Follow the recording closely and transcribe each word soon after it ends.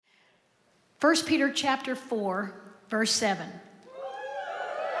1 Peter chapter 4, verse 7.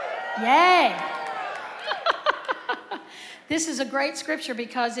 Yay! This is a great scripture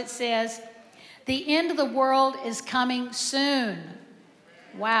because it says, the end of the world is coming soon.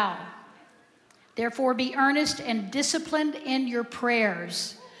 Wow. Therefore, be earnest and disciplined in your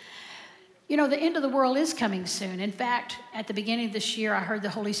prayers. You know, the end of the world is coming soon. In fact, at the beginning of this year, I heard the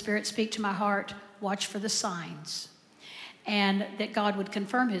Holy Spirit speak to my heart, watch for the signs. And that God would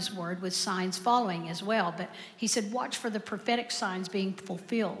confirm his word with signs following as well. But he said, watch for the prophetic signs being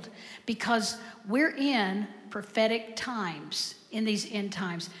fulfilled. Because we're in prophetic times, in these end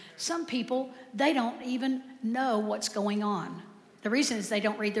times. Some people, they don't even know what's going on. The reason is they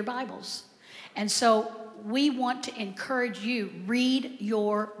don't read their Bibles. And so we want to encourage you, read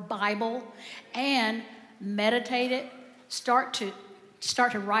your Bible and meditate it. Start to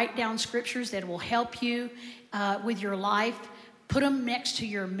write down scriptures that will help you with your life. Put them next to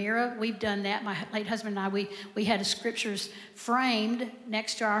your mirror. We've done that. My late husband and I, we had the scriptures framed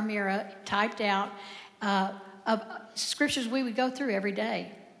next to our mirror, typed out, of scriptures we would go through every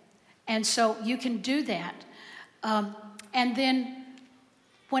day. And so you can do that. And then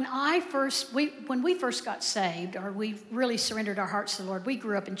when we first got saved, or we really surrendered our hearts to the Lord, we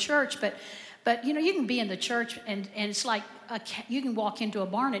grew up in church, but you know, you can be in the church and it's like you can walk into a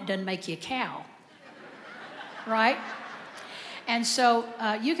barn, it doesn't make you a cow, right? And so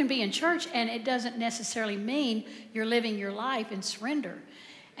you can be in church and it doesn't necessarily mean you're living your life in surrender.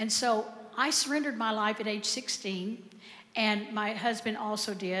 And so I surrendered my life at age 16, and my husband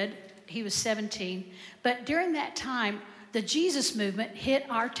also did. He was 17. But during that time, the Jesus movement hit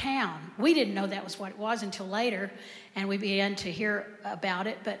our town. We didn't know that was what it was until later, and we began to hear about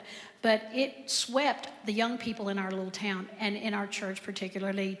it. But it swept the young people in our little town, and in our church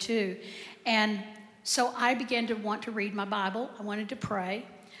particularly too. And so I began to want to read my Bible. I wanted to pray,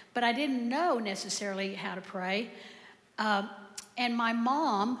 but I didn't know necessarily how to pray. And my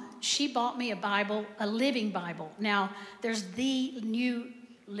mom, she bought me a Bible, a Living Bible. Now, there's the New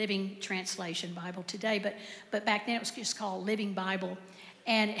Living Translation Bible today, but back then it was just called Living Bible,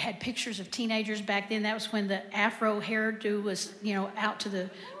 and it had pictures of teenagers back then. That was when the afro hairdo was, you know,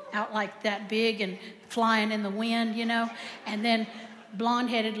 out like that big and flying in the wind, you know, and then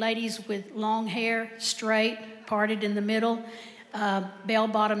blonde-headed ladies with long hair, straight, parted in the middle,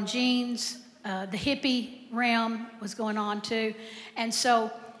 bell-bottom jeans. The hippie realm was going on too, and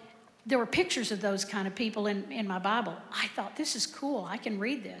so there were pictures of those kind of people in my Bible. I thought, this is cool. I can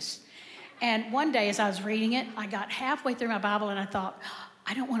read this. And one day as I was reading it, I got halfway through my Bible and I thought,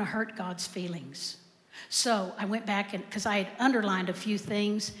 I don't want to hurt God's feelings. So I went back, and because I had underlined a few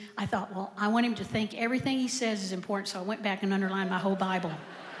things, I thought, well, I want him to think everything he says is important. So I went back and underlined my whole Bible.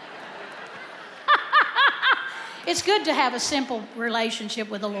 It's good to have a simple relationship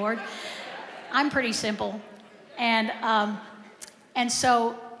with the Lord. I'm pretty simple. And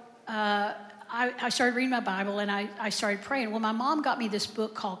so I started reading my Bible, and I started praying. Well, my mom got me this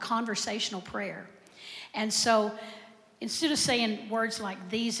book called Conversational Prayer. And so instead of saying words like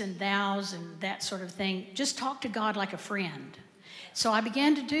these and thous and that sort of thing, just talk to God like a friend. So I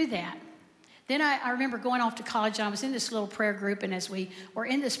began to do that. Then I remember going off to college, and I was in this little prayer group, and as we were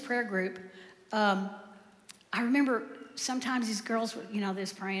in this prayer group, I remember sometimes these girls would, you know,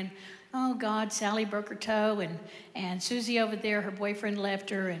 this praying, oh, God, Sally broke her toe, and Susie over there, her boyfriend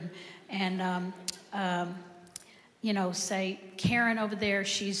left her, and you know, say, Karen over there,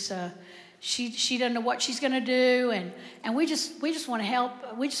 she doesn't know what she's going to do, and we just want to help.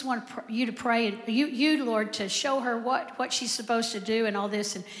 We just want you to pray, and you, Lord, to show her what she's supposed to do and all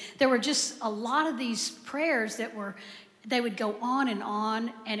this. And there were just a lot of these prayers that they would go on,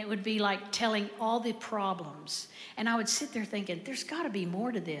 and it would be like telling all the problems. And I would sit there thinking, there's got to be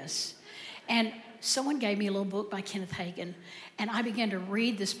more to this. And someone gave me a little book by Kenneth Hagin, and I began to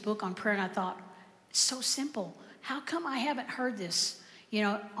read this book on prayer, and I thought, it's so simple. How come I haven't heard this, you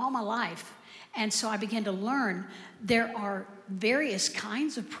know, all my life? And so I began to learn there are various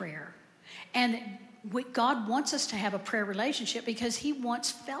kinds of prayer, and God wants us to have a prayer relationship because he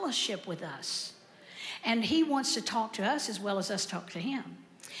wants fellowship with us, and he wants to talk to us as well as us talk to him.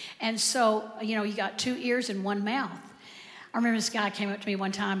 And so, you know, you got 2 ears and 1 mouth. I remember this guy came up to me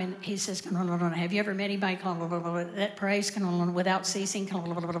one time, and he says, have you ever met anybody that prays without ceasing?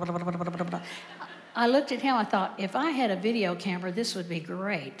 I looked at him, I thought, if I had a video camera, this would be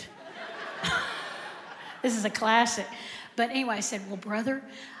great. This is a classic. But anyway, I said, well, brother,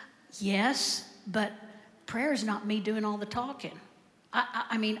 yes, but prayer is not me doing all the talking.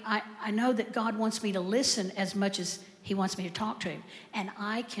 I mean, I know that God wants me to listen as much as he wants me to talk to him, and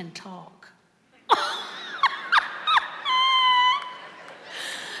I can talk.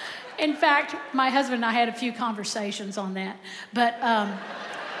 In fact, my husband and I had a few conversations on that. But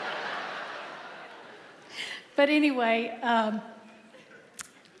anyway,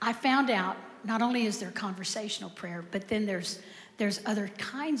 I found out not only is there conversational prayer, but then there's other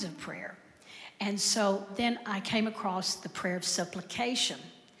kinds of prayer. And so then I came across the prayer of supplication.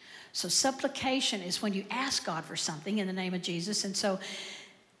 So supplication is when you ask God for something in the name of Jesus. And so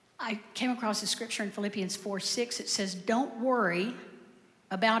I came across a scripture in Philippians 4:6. It says, don't worry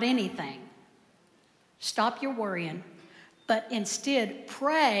about anything. Stop your worrying, but instead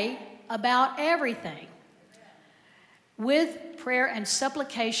pray about everything. With prayer and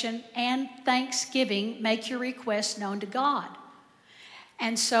supplication and thanksgiving, make your requests known to God.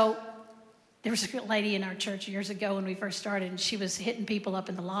 And so there was a lady in our church years ago when we first started, and she was hitting people up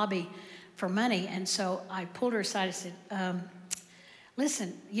in the lobby for money. And so I pulled her aside and said,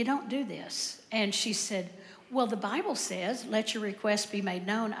 listen, you don't do this. And she said, well, the Bible says, let your requests be made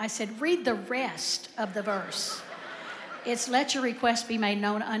known. I said, read the rest of the verse. It's let your requests be made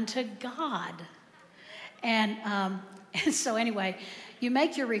known unto God. And so anyway, you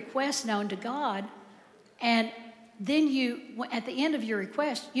make your request known to God, and then you, at the end of your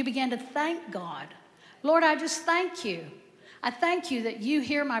request, you begin to thank God. Lord, I just thank you. I thank you that you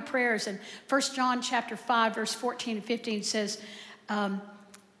hear my prayers. And 1 John chapter 5, verse 14 and 15 says,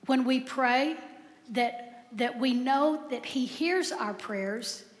 when we pray, that we know that he hears our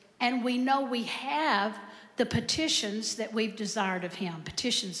prayers, and we know we have the petitions that we've desired of him.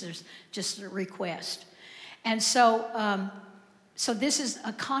 Petitions is just a request. And so, so this is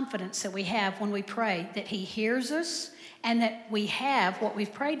a confidence that we have when we pray, that he hears us and that we have what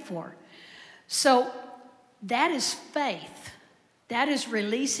we've prayed for. So that is faith. That is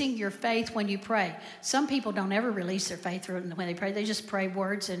releasing your faith when you pray. Some people don't ever release their faith when they pray. They just pray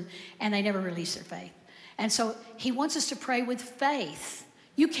words and they never release their faith. And so he wants us to pray with faith.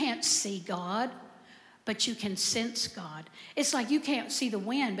 You can't see God, but you can sense God. It's like you can't see the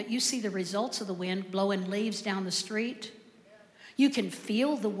wind, but you see the results of the wind blowing leaves down the street. You can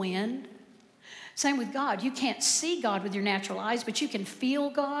feel the wind. Same with God. You can't see God with your natural eyes, but you can feel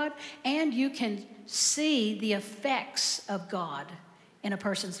God, and you can see the effects of God in a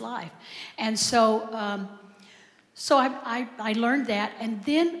person's life. And so, I learned that, and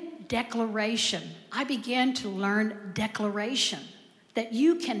then declaration. I began to learn declaration, that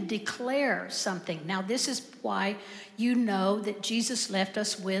you can declare something. Now, this is why you know that Jesus left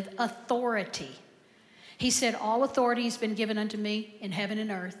us with authority. He said, all authority has been given unto me in heaven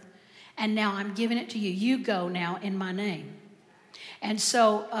and earth, and now I'm giving it to you. You go now in my name. And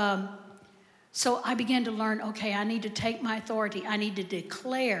so, so I began to learn, okay, I need to take my authority. I need to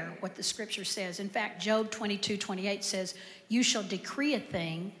declare what the scripture says. In fact, Job 22:28 says, you shall decree a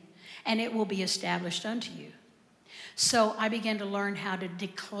thing, and it will be established unto you. So I began to learn how to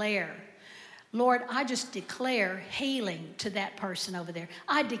declare. Lord, I just declare healing to that person over there.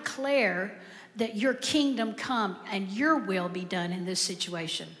 I declare that your kingdom come and your will be done in this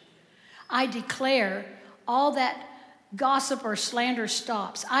situation. I declare all that gossip or slander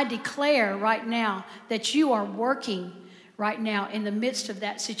stops. I declare right now that you are working right now in the midst of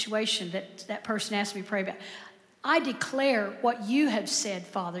that situation that person asked me to pray about. I declare what you have said,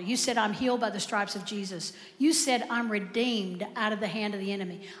 Father. You said I'm healed by the stripes of Jesus. You said I'm redeemed out of the hand of the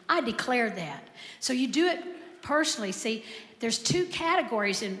enemy. I declare that. So you do it personally. See, there's two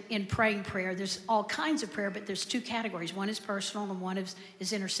categories in praying prayer. There's all kinds of prayer, but there's two categories. One is personal and one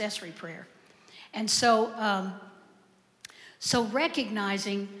is intercessory prayer. And so, so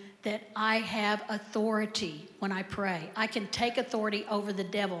recognizing that I have authority when I pray. I can take authority over the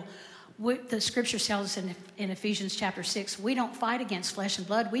devil. The scripture tells us in Ephesians chapter 6, we don't fight against flesh and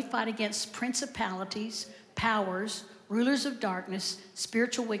blood. We fight against principalities, powers, rulers of darkness,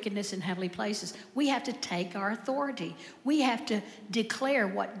 spiritual wickedness in heavenly places. We have to take our authority. We have to declare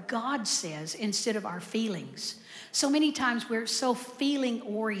what God says instead of our feelings. So many times we're so feeling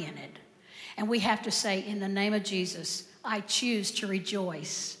oriented, and we have to say, in the name of Jesus, I choose to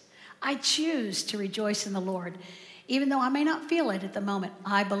rejoice. I choose to rejoice in the Lord. Even though I may not feel it at the moment,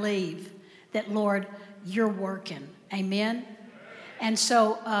 I believe that, Lord, you're working. Amen? And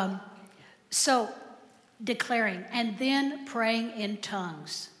so, declaring, and then praying in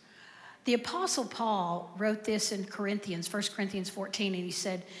tongues. The Apostle Paul wrote this in Corinthians, 1 Corinthians 14, and he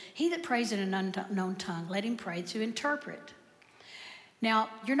said, he that prays in an unknown tongue, let him pray to interpret. Now,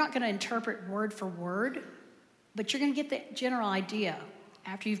 you're not going to interpret word for word, but you're going to get the general idea.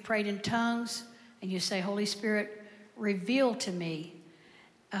 After you've prayed in tongues, and you say, Holy Spirit, reveal to me.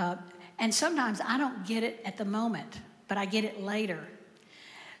 And sometimes I don't get it at the moment, but I get it later.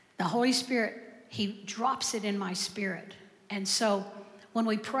 The Holy Spirit, he drops it in my spirit. And so when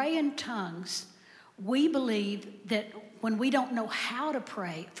we pray in tongues, we believe that when we don't know how to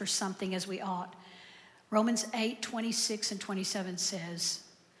pray for something as we ought, Romans 8:26 and 27 says,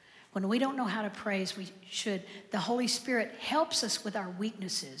 when we don't know how to pray as we should, the Holy Spirit helps us with our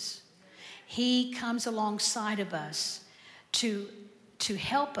weaknesses. He comes alongside of us to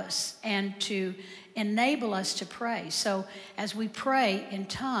help us and to enable us to pray. So as we pray in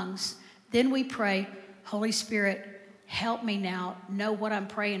tongues, then we pray, Holy Spirit, help me now know what I'm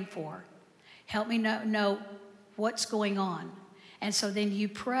praying for. Help me know what's going on. And so then you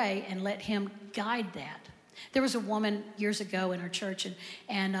pray and let him guide that. There was a woman years ago in our church,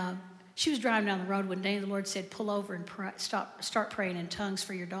 and she was driving down the road one day, and the Lord said, pull over and start praying in tongues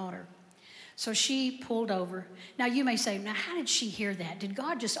for your daughter. So she pulled over. Now you may say, now how did she hear that? Did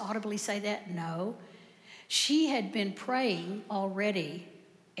God just audibly say that? No. She had been praying already.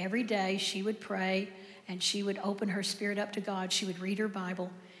 Every day she would pray, and she would open her spirit up to God. She would read her Bible.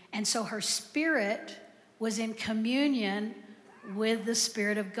 And so her spirit was in communion with the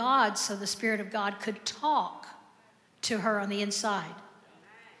Spirit of God, so the Spirit of God could talk to her on the inside.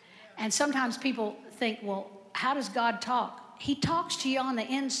 And sometimes people think, well, how does God talk? He talks to you on the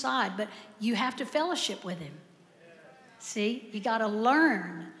inside, but you have to fellowship with him. See, you got to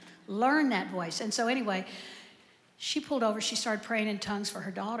learn that voice. And so anyway, she pulled over. She started praying in tongues for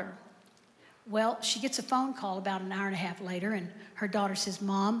her daughter. Well, she gets a phone call about an hour and a half later, and her daughter says,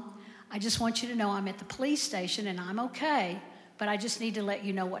 Mom, I just want you to know I'm at the police station and I'm okay, but I just need to let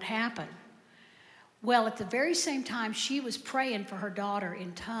you know what happened. Well, at the very same time, she was praying for her daughter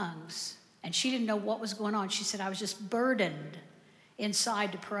in tongues, and she didn't know what was going on. She said, I was just burdened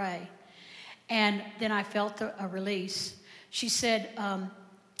inside to pray. And then I felt a release. She said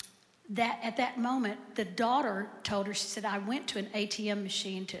that at that moment, the daughter told her, she said, I went to an ATM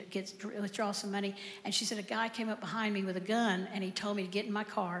machine to withdraw some money, and she said, a guy came up behind me with a gun, and he told me to get in my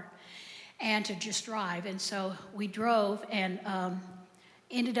car and to just drive. And so we drove and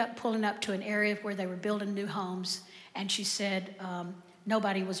ended up pulling up to an area where they were building new homes, and she said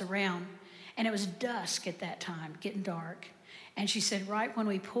nobody was around. And it was dusk at that time, getting dark. And she said right when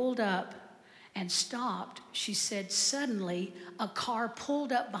we pulled up and stopped, she said suddenly a car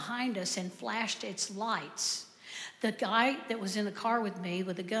pulled up behind us and flashed its lights. The guy that was in the car with me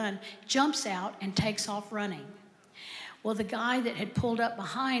with the gun jumps out and takes off running. Well, the guy that had pulled up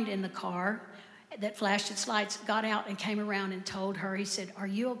behind in the car that flashed its lights got out and came around and told her, he said, are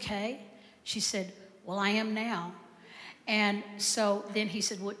you okay? She said, well, I am now. And so then he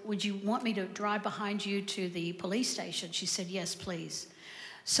said, would you want me to drive behind you to the police station? She said, yes, please.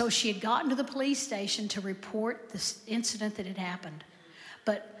 So she had gotten to the police station to report this incident that had happened.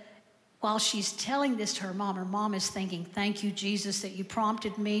 But while she's telling this to her mom is thinking, thank you, Jesus, that you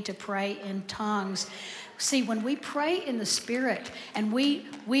prompted me to pray in tongues. See, when we pray in the Spirit and we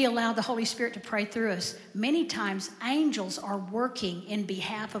allow the Holy Spirit to pray through us, many times angels are working in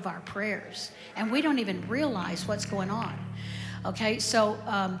behalf of our prayers, and we don't even realize what's going on. Okay, so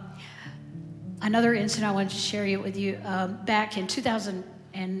another incident I wanted to share with you. Back in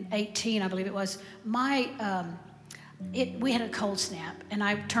 2018, I believe it was, we had a cold snap, and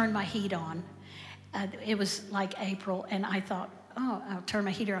I turned my heat on. It was like April, and I thought, oh, I'll turn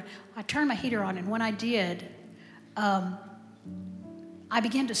my heater on. I turned my heater on, and when I did, I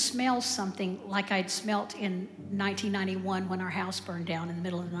began to smell something like I'd smelt in 1991 when our house burned down in the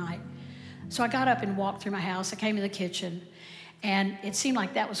middle of the night. So I got up and walked through my house. I came to the kitchen, and it seemed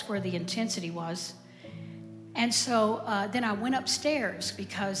like that was where the intensity was. And so then I went upstairs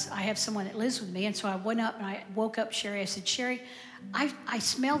because I have someone that lives with me. And so I went up and I woke up Sherry. I said, Sherry, I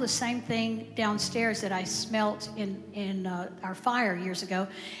smell the same thing downstairs that I smelt in our fire years ago.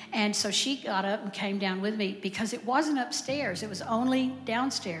 And so she got up and came down with me because it wasn't upstairs. It was only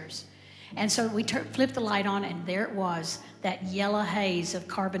downstairs. And so we flipped the light on, and there it was, that yellow haze of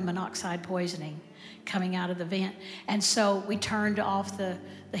carbon monoxide poisoning coming out of the vent. And so we turned off the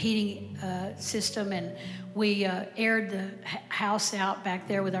heating system, and we aired the house out back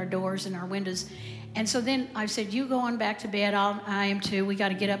there with our doors and our windows. And so then I said, you go on back to bed. I am too. We got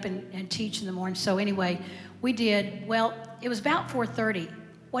to get up and teach in the morning. So anyway, we did. Well, it was about 4:30.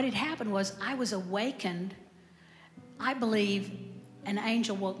 What had happened was I was awakened. I believe an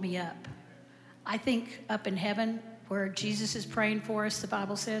angel woke me up. I think up in heaven where Jesus is praying for us, the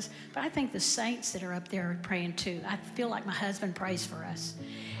Bible says. But I think the saints that are up there are praying too. I feel like my husband prays for us.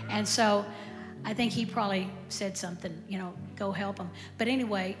 And so I think he probably said something, go help him. But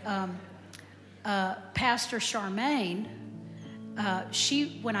anyway, Pastor Charmaine,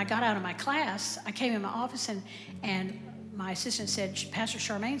 when I got out of my class, I came in my office and my assistant said, Pastor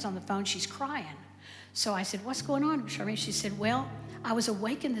Charmaine's on the phone, she's crying. So I said, what's going on, Charmaine? She said, well, I was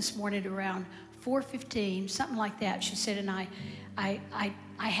awakened this morning around 4:15, something like that. She said, and I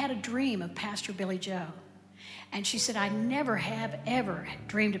had a dream of Pastor Billy Joe. And she said, I never have ever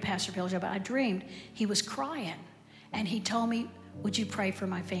dreamed of Pastor Billy Joe, but I dreamed he was crying. And he told me, would you pray for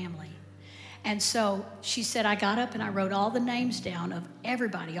my family? And so she said, I got up and I wrote all the names down of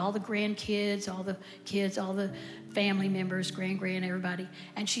everybody, all the grandkids, all the kids, all the family members, grand, everybody.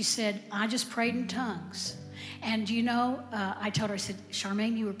 And she said, I just prayed in tongues. And I told her, I said,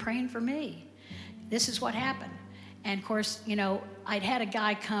 Charmaine, you were praying for me. This is what happened. And of course, I'd had a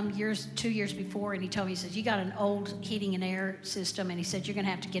guy come 2 years before, and he told me, he said, you got an old heating and air system, and he said, you're going to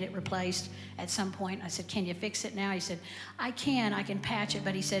have to get it replaced at some point. I said, can you fix it now? He said, I can patch it,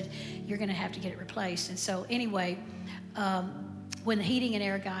 but he said, you're going to have to get it replaced. And so anyway, when the heating and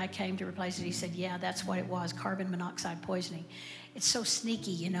air guy came to replace it, he said, yeah, that's what it was, carbon monoxide poisoning. It's so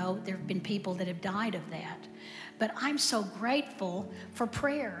sneaky, there have been people that have died of that. But I'm so grateful for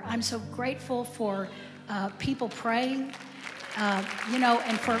prayer. I'm so grateful for people praying,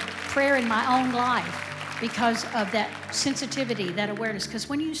 and for prayer in my own life because of that sensitivity, that awareness. Because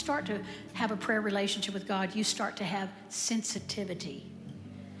when you start to have a prayer relationship with God, you start to have sensitivity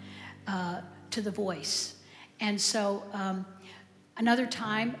to the voice. And so another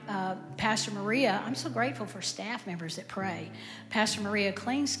time, Pastor Maria, I'm so grateful for staff members that pray. Pastor Maria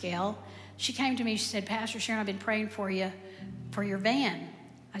Cleanscale, she came to me, she said, Pastor Sharon, I've been praying for you for your van.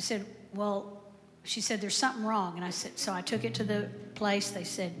 I said, well, she said, there's something wrong. And I said, so I took it to the place. They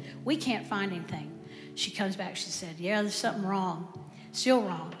said, we can't find anything. She comes back, she said, yeah, there's something wrong, still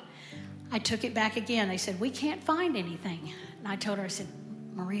wrong. I took it back again. They said, we can't find anything. And I told her, I said,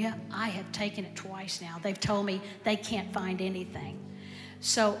 Maria, I have taken it twice now. They've told me they can't find anything.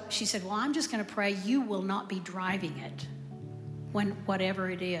 So she said, well, I'm just going to pray you will not be driving it when whatever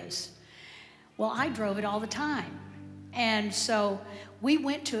it is. Well, I drove it all the time. And so we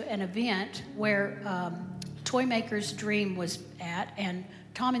went to an event where Toy Maker's Dream was at, and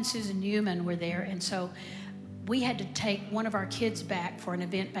Tom and Susan Newman were there. And so we had to take one of our kids back for an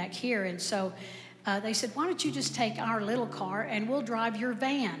event back here. And so they said, why don't you just take our little car and we'll drive your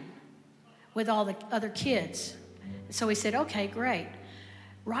van with all the other kids. So we said, okay, great.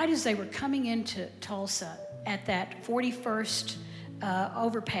 Right as they were coming into Tulsa at that 41st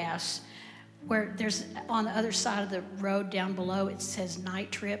overpass, where there's on the other side of the road down below, it says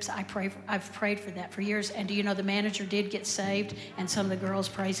night trips. I've prayed for that for years. And do you know the manager did get saved, and some of the girls,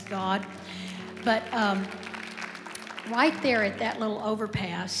 praise God. But right there at that little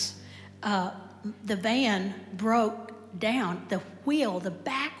overpass, the van broke down. The wheel, the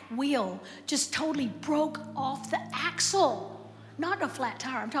back wheel, just totally broke off the axle. Not a flat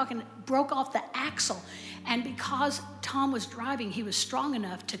tire, I'm talking broke off the axle. And because Tom was driving, he was strong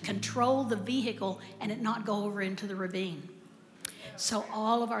enough to control the vehicle and it not go over into the ravine. So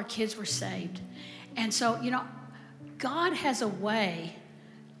all of our kids were saved. And so, God has a way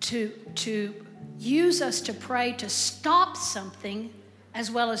to use us to pray to stop something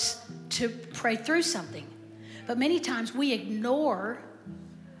as well as to pray through something. But many times we ignore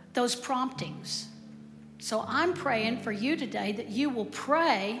those promptings. So I'm praying for you today that you will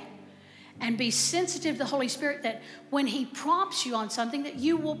pray and be sensitive to the Holy Spirit, that when He prompts you on something, that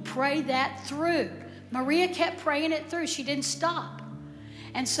you will pray that through. Maria kept praying it through. She didn't stop.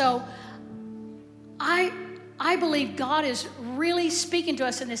 And so I believe God is really speaking to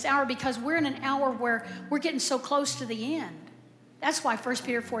us in this hour, because we're in an hour where we're getting so close to the end. That's why 1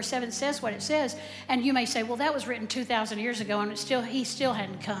 Peter 4:7 says what it says. And you may say, well, that was written 2,000 years ago, and he still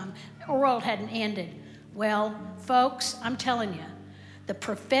hadn't come. The world hadn't ended. Well, folks, I'm telling you, the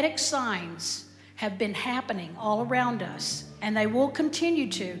prophetic signs have been happening all around us, and they will continue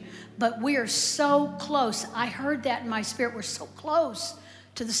to, but we are so close. I heard that in my spirit. We're so close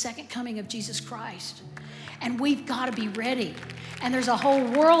to the second coming of Jesus Christ, and we've got to be ready. And there's a whole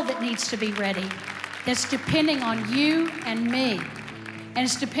world that needs to be ready, that's depending on you and me, and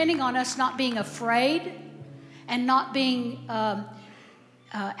it's depending on us not being afraid and not being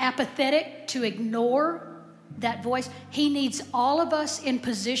apathetic to ignore that voice. He needs all of us in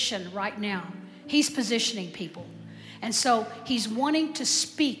position right now. He's positioning people. And so He's wanting to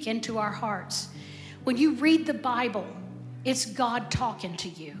speak into our hearts. When you read the Bible, it's God talking to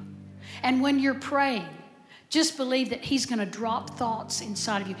you. And when you're praying, just believe that He's going to drop thoughts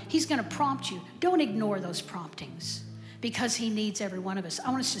inside of you. He's going to prompt you. Don't ignore those promptings, because He needs every one of us. I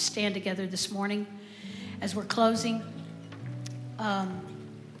want us to stand together this morning as we're closing.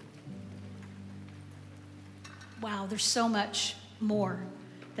 Wow, there's so much more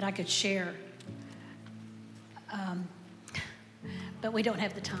that I could share. But we don't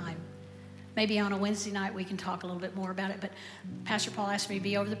have the time. maybe on a Wednesday night we can talk a little bit more about it. But Pastor Paul asked me to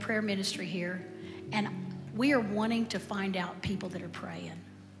be over the prayer ministry here, and we are wanting to find out people that are praying.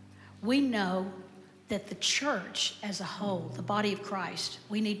 We know that the church as a whole, the body of Christ,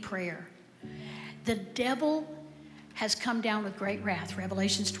 we need prayer. The devil has come down with great wrath,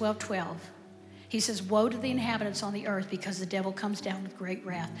 Revelations 12:12. He says, woe to the inhabitants on the earth because the devil comes down with great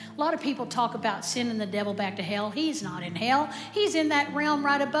wrath. A lot of people talk about sending the devil back to hell. He's not in hell. He's in that realm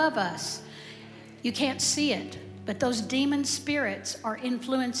right above us. You can't see it, but those demon spirits are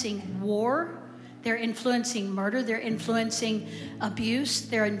influencing war. They're influencing murder. They're influencing abuse.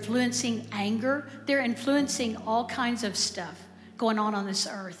 They're influencing anger. They're influencing all kinds of stuff going on this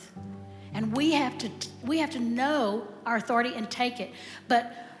earth. And we have to know our authority and take it.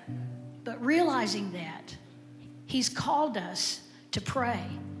 But realizing that, he's called us to pray.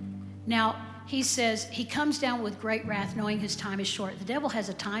 Now, he says he comes down with great wrath knowing his time is short. The devil has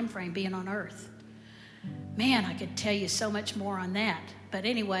a time frame being on earth. Man, I could tell you so much more on that. But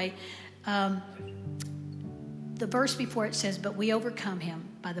anyway, the verse before it says, but we overcome him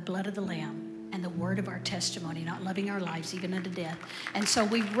by the blood of the Lamb and the word of our testimony, not loving our lives even unto death. And so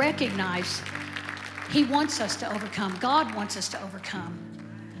we recognize he wants us to overcome. God wants us to overcome.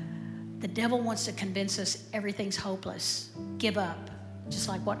 The devil wants to convince us everything's hopeless. Give up, just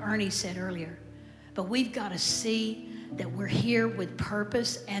like what Ernie said earlier. But we've got to see that we're here with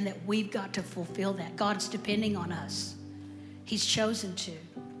purpose and that we've got to fulfill that. God's depending on us. He's chosen to.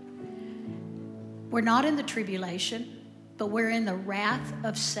 We're not in the tribulation, but we're in the wrath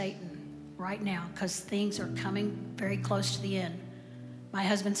of Satan right now because things are coming very close to the end. My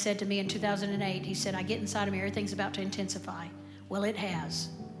husband said to me in 2008, he said, I get inside of me, everything's about to intensify. Well, it has.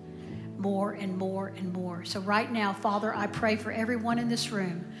 More and more and more. So right now, Father, I pray for everyone in this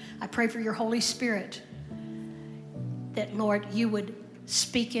room. I pray for your Holy Spirit that, Lord, you would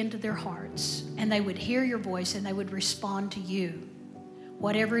speak into their hearts and they would hear your voice and they would respond to you,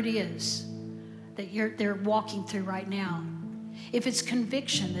 whatever it is that they're walking through right now. If it's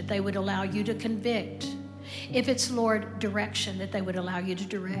conviction, that they would allow you to convict. If it's, Lord, direction, that they would allow you to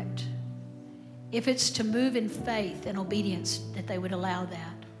direct. If it's to move in faith and obedience, that they would allow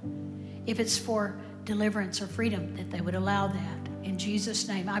that. If it's for deliverance or freedom, that they would allow that. In Jesus'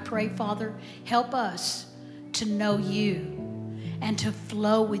 name, I pray, Father, help us to know you and to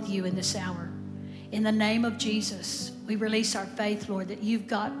flow with you in this hour. In the name of Jesus, we release our faith, Lord, that you've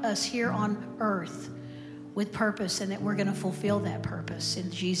got us here on earth with purpose and that we're going to fulfill that purpose in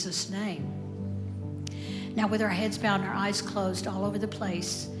Jesus' name. Now, with our heads bowed and our eyes closed all over the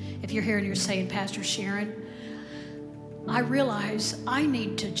place, if you're here and you're saying, Pastor Sharon, I realize I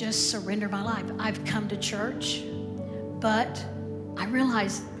need to just surrender my life. I've come to church, but I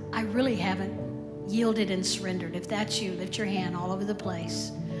realize I really haven't yielded and surrendered. If that's you, lift your hand all over the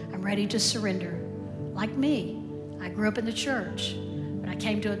place. I'm ready to surrender. Like me, I grew up in the church, but I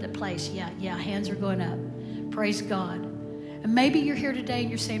came to the place. Yeah, hands are going up. Praise God. And maybe you're here today and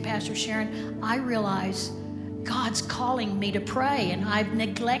you're saying, Pastor Sharon, I realize God's calling me to pray, and I've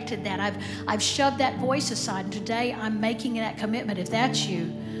neglected that. I've shoved that voice aside, and today I'm making that commitment. If that's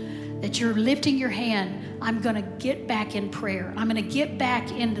you, that you're lifting your hand, I'm going to get back in prayer. I'm going to get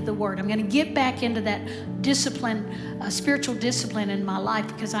back into the Word. I'm going to get back into that discipline, spiritual discipline in my life,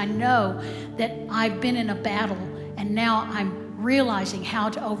 because I know that I've been in a battle, and now I'm realizing how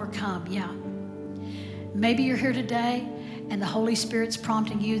to overcome. Yeah. Maybe you're here today, and the Holy Spirit's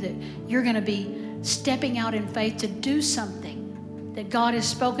prompting you that you're going to be stepping out in faith to do something that God has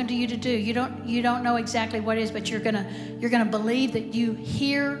spoken to you to do. You don't know exactly what it is, but you're gonna believe that you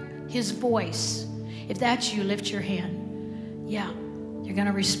hear his voice. If that's you, lift your hand. Yeah, you're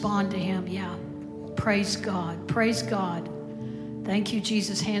gonna respond to him. Yeah, praise God, praise God. Thank you,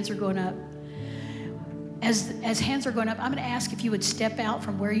 Jesus. Hands are going up. As hands are going up, I'm gonna ask if you would step out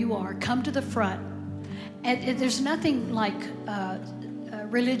from where you are, come to the front. And there's nothing like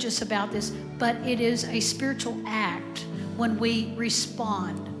religious about this, but it is a spiritual act when we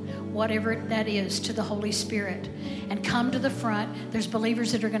respond, whatever that is, to the Holy Spirit. And come to the front. There's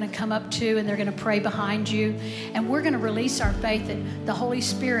believers that are going to come up too, and they're going to pray behind you. And we're going to release our faith that the Holy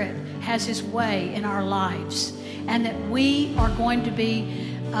Spirit has his way in our lives, and that we are going to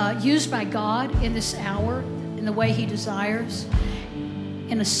be used by God in this hour in the way he desires,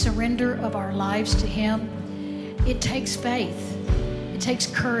 in a surrender of our lives to him. It takes faith. It takes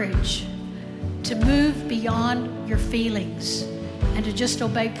courage to move beyond your feelings and to just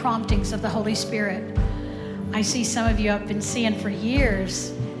obey promptings of the Holy Spirit. I see some of you I've been seeing for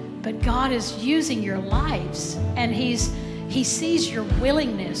years, but God is using your lives, and He sees your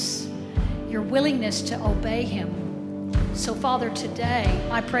willingness to obey Him. So, Father, today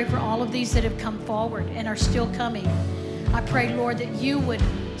I pray for all of these that have come forward and are still coming. I pray, Lord, that you would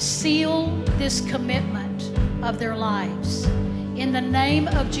seal this commitment of their lives. In the name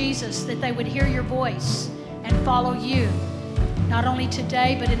of Jesus, that they would hear your voice and follow you, not only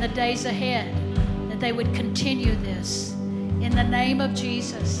today, but in the days ahead, that they would continue this. In the name of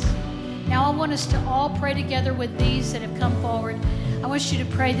Jesus. Now I want us to all pray together with these that have come forward. I want you to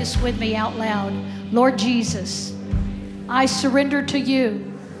pray this with me out loud. Lord Jesus, I surrender to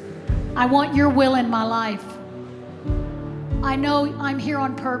you. I want your will in my life. I know I'm here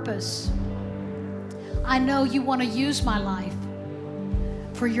on purpose. I know you want to use my life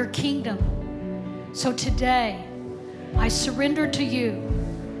for your kingdom. So today, I surrender to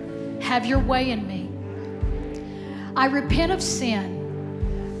you. Have your way in me. I repent of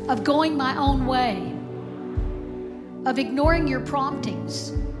sin, of going my own way, of ignoring your promptings.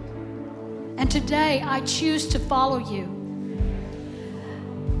 And today, I choose to follow you,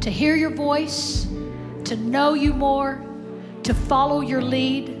 to hear your voice, to know you more, to follow your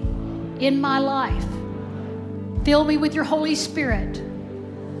lead in my life. Fill me with your Holy Spirit.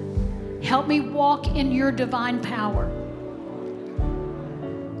 Help me walk in your divine power.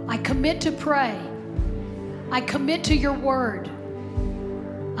 I commit to pray. I commit to your word.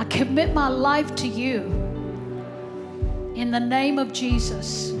 I commit my life to you. In the name of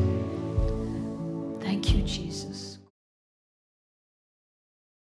Jesus. Thank you, Jesus.